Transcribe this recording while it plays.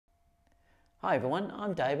Hi everyone,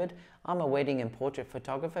 I'm David. I'm a wedding and portrait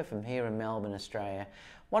photographer from here in Melbourne, Australia.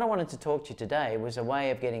 What I wanted to talk to you today was a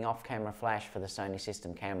way of getting off-camera flash for the Sony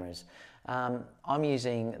system cameras. I'm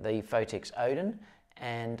using the Photix Odin,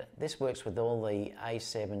 and this works with all the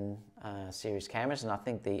A7 series cameras, and I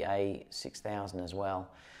think the A6000 as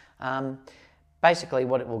well. Basically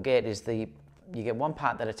what it will get is you get one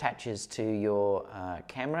part that attaches to your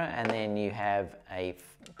camera, and then you have a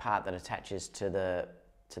part that attaches to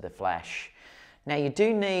the flash. Now you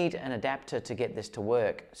do need an adapter to get this to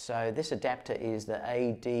work. So this adapter is the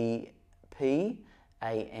ADP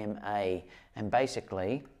AMA, and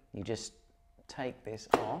basically you just take this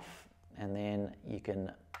off and then you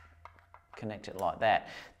can connect it like that.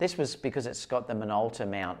 This was because it's got the Minolta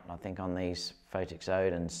mount, I think, on these Photix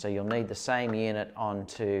Odins, so you'll need the same unit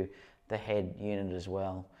onto the head unit as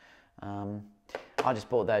well. I just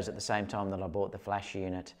bought those at the same time that I bought the flash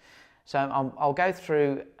unit. So I'll go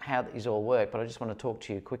through how these all work, but I just want to talk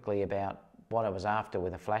to you quickly about what I was after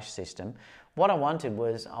with a flash system. What I wanted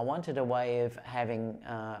was, I wanted a way of having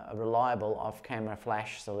a reliable off-camera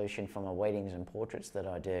flash solution for my weddings and portraits that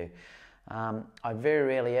I do. I very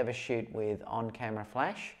rarely ever shoot with on-camera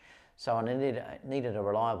flash, so I needed a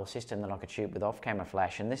reliable system that I could shoot with off-camera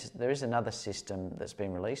flash. And there is another system that's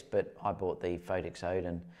been released, but I bought the Photix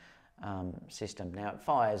Odin system. Now it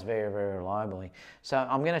fires very, very reliably. So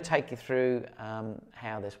I'm going to take you through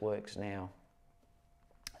how this works now.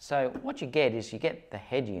 So what you get is you get the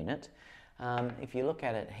head unit. If you look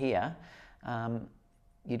at it here,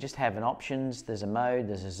 you just have an options, there's a mode,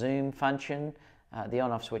 there's a zoom function, the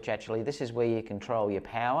on-off switch actually. This is where you control your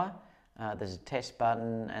power. There's a test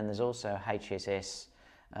button, and there's also HSS,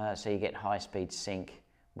 so you get high-speed sync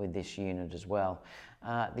with this unit as well.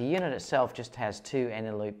 The unit itself just has two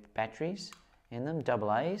inner-loop batteries in them,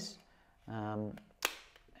 AA's,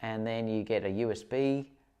 and then you get a USB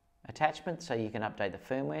attachment so you can update the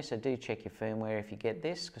firmware. So do check your firmware if you get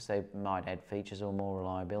this, because they might add features or more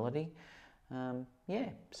reliability. Yeah,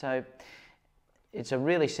 so it's a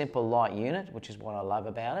really simple light unit, which is what I love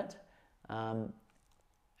about it.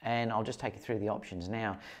 And I'll just take you through the options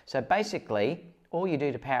now. So basically, all you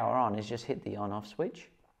do to power on is just hit the on-off switch.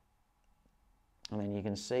 And then you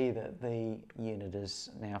can see that the unit is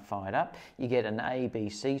now fired up. You get an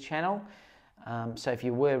ABC channel. So if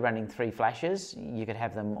you were running 3 flashes, you could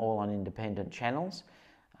have them all on independent channels.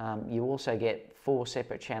 You also get 4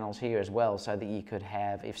 separate channels here as well, so that you could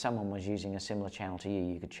have, if someone was using a similar channel to you,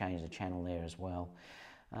 you could change the channel there as well.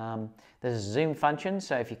 There's a zoom function,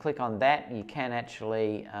 so if you click on that, you can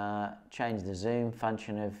actually change the zoom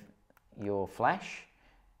function of your flash,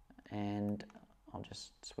 and I'll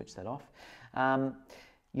just switch that off.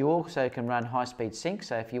 You also can run high-speed sync,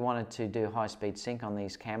 so if you wanted to do high-speed sync on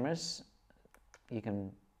these cameras, you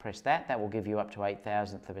can press that. That will give you up to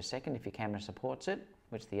 8,000th of a second if your camera supports it,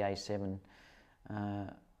 which the A7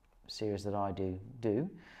 series that I do.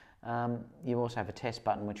 You also have a test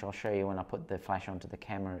button, which I'll show you when I put the flash onto the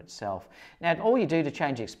camera itself. Now, all you do to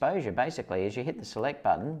change exposure basically is you hit the select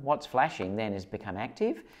button. What's flashing then is become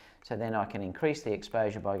active, so then I can increase the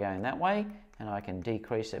exposure by going that way, and I can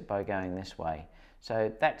decrease it by going this way.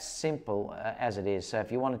 So that's simple as it is. So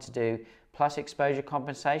if you wanted to do plus exposure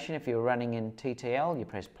compensation, if you were running in TTL, you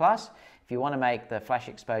press plus. If you want to make the flash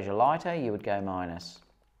exposure lighter, you would go minus.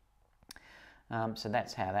 So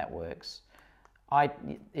that's how that works.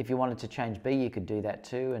 If you wanted to change B, you could do that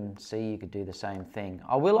too, and C, you could do the same thing.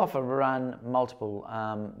 I will often run multiple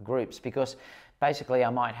groups, because basically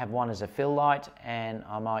I might have one as a fill light, and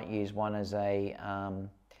I might use one as a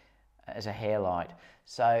hair light.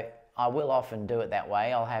 So I will often do it that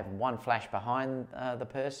way. I'll have one flash behind the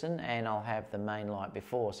person, and I'll have the main light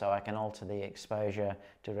before, so I can alter the exposure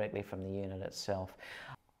directly from the unit itself.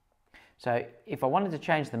 So if I wanted to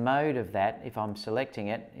change the mode of that, if I'm selecting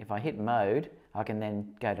it, if I hit mode, I can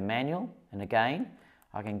then go to manual, and again,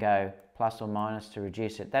 I can go plus or minus to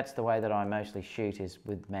reduce it. That's the way that I mostly shoot, is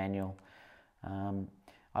with manual.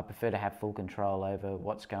 I prefer to have full control over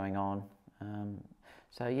what's going on.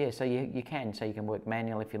 So yeah, so you can work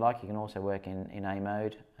manual if you like. You can also work in A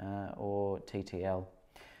mode or TTL.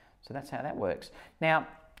 So that's how that works. Now,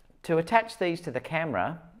 to attach these to the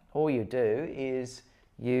camera, all you do is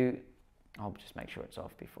I'll just make sure it's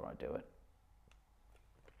off before I do it.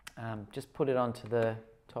 Just put it onto the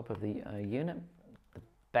top of the unit. The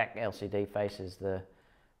back LCD faces the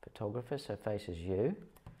photographer, so faces you.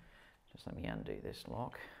 Just let me undo this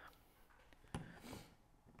lock.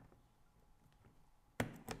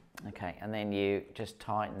 Okay, and then you just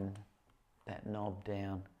tighten that knob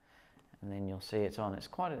down, and then you'll see it's on. It's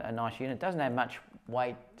quite a nice unit. It doesn't have much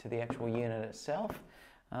weight to the actual unit itself.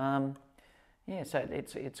 Yeah, so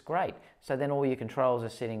it's great. So then all your controls are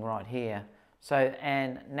sitting right here. So,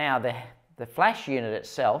 and now the flash unit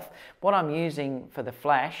itself, what I'm using for the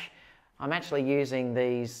flash, I'm actually using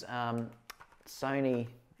these Sony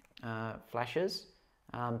flashes.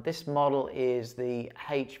 This model is the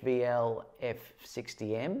HVL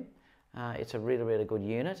F60M. It's a really, really good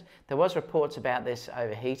unit. There was reports about this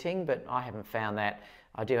overheating, but I haven't found that.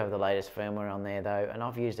 I do have the latest firmware on there though, and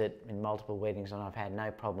I've used it in multiple weddings and I've had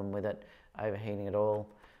no problem with it overheating at all.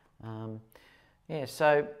 Yeah,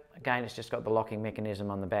 so again, it's just got the locking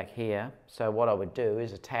mechanism on the back here. So what I would do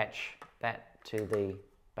is attach that to the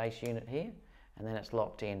base unit here, and then it's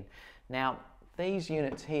locked in. Now, these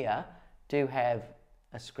units here do have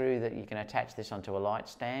a screw that you can attach this onto a light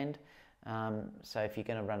stand. So if you're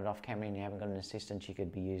going to run it off camera and you haven't got an assistant, you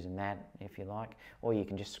could be using that if you like, or you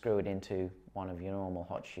can just screw it into one of your normal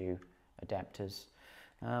hotshoe adapters.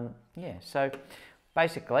 Yeah, so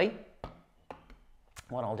basically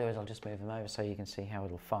what I'll do is I'll just move them over so you can see how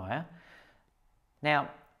it'll fire. Now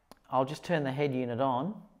I'll just turn the head unit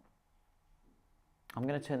on. I'm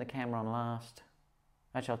going to turn the camera on last.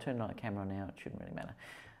 Actually, I'll turn the camera on now, it shouldn't really matter.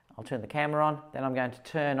 I'll turn the camera on, then I'm going to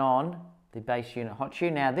turn on the base unit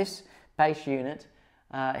hotshoe. Now this base unit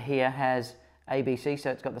here has ABC, so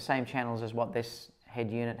it's got the same channels as what this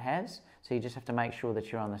head unit has. So you just have to make sure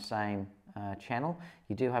that you're on the same channel.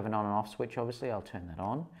 You do have an on and off switch, obviously. I'll turn that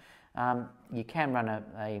on. You can run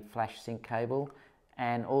a flash sync cable,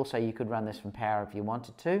 and also you could run this from power if you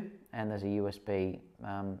wanted to, and there's a USB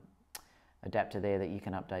adapter there that you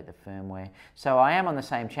can update the firmware. So I am on the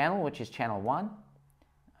same channel, which is channel 1,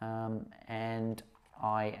 and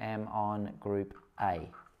I am on group A.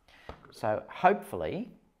 So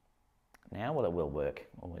hopefully, now, well, it will work,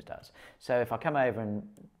 always does. So if I come over and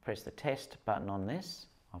press the test button on this,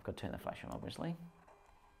 I've got to turn the flash on, obviously,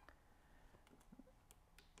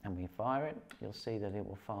 and we fire it, you'll see that it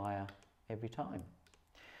will fire every time.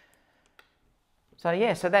 So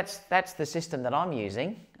yeah, so that's the system that I'm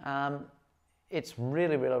using. It's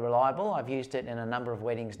really, really reliable. I've used it in a number of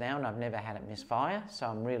weddings now and I've never had it misfire, so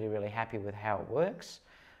I'm really, really happy with how it works.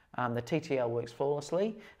 The TTL works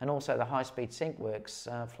flawlessly, and also the high-speed sync works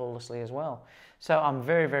flawlessly as well. So I'm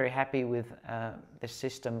very, very happy with this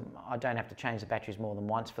system. I don't have to change the batteries more than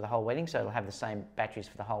once for the whole wedding, so it'll have the same batteries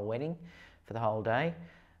for the whole wedding, for the whole day.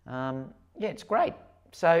 Yeah, it's great.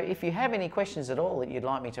 So if you have any questions at all that you'd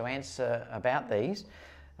like me to answer about these,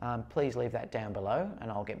 please leave that down below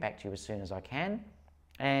and I'll get back to you as soon as I can.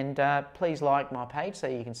 And please like my page so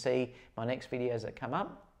you can see my next videos that come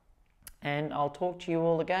up. And I'll talk to you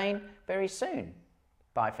all again very soon.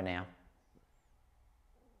 Bye for now.